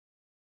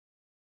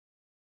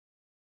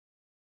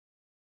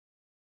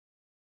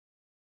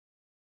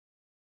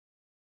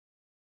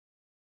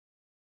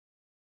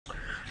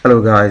Hello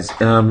guys,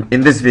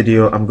 in this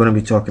video I'm going to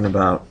be talking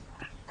about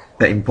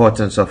the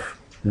importance of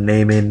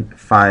naming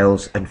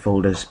files and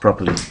folders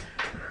properly.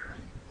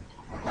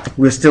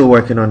 We're still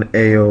working on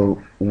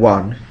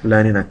AO1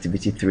 Learning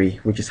Activity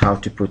 3, which is how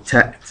to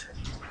protect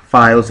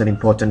files and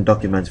important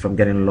documents from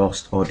getting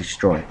lost or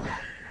destroyed.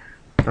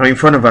 Now in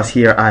front of us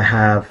here I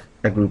have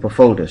a group of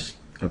folders.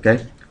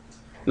 Okay,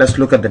 let's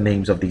look at the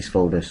names of these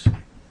folders.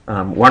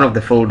 One of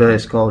the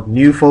folders is called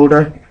New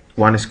Folder,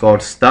 one is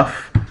called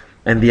Stuff,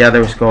 and the other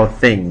is called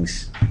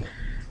Things.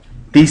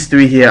 These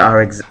three here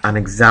are an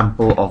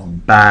example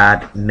of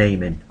bad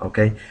naming.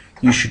 Okay,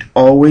 you should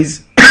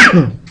always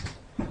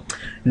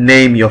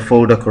name your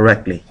folder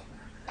correctly,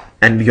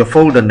 and your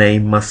folder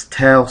name must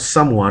tell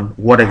someone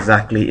what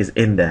exactly is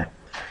in there.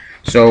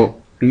 So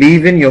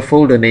leaving your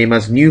folder name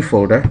as New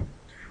Folder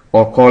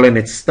or calling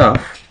it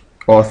Stuff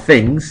or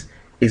Things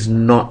is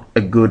not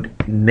a good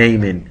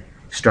naming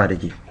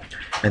strategy,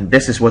 and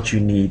this is what you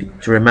need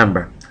to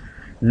remember.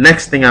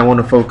 Next thing I want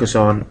to focus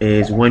on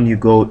is when you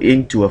go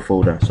into a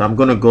folder. So I'm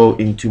going to go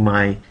into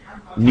my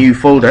New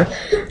Folder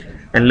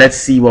and let's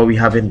see what we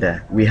have in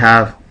there. We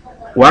have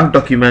one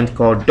document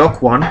called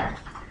Doc1,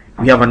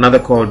 we have another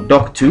called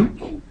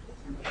Doc2,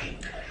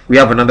 we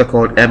have another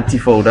called Empty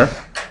Folder,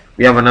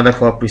 we have another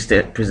called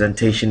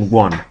Presentation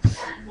 1.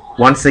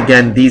 Once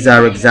again, these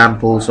are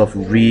examples of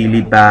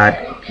really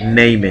bad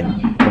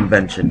naming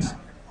conventions.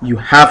 You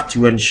have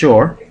to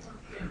ensure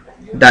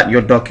that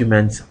your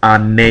documents are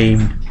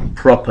named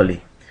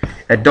properly.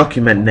 A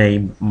document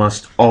name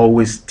must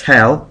always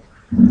tell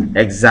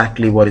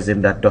exactly what is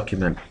in that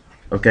document.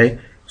 Okay,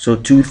 so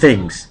two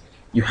things: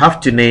 you have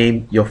to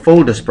name your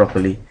folders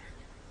properly,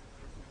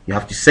 you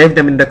have to save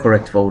them in the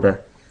correct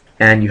folder,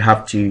 and you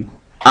have to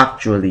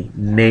actually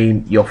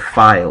name your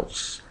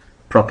files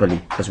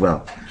properly as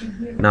well.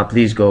 Now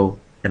please go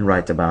and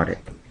write about it.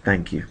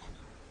 Thank you.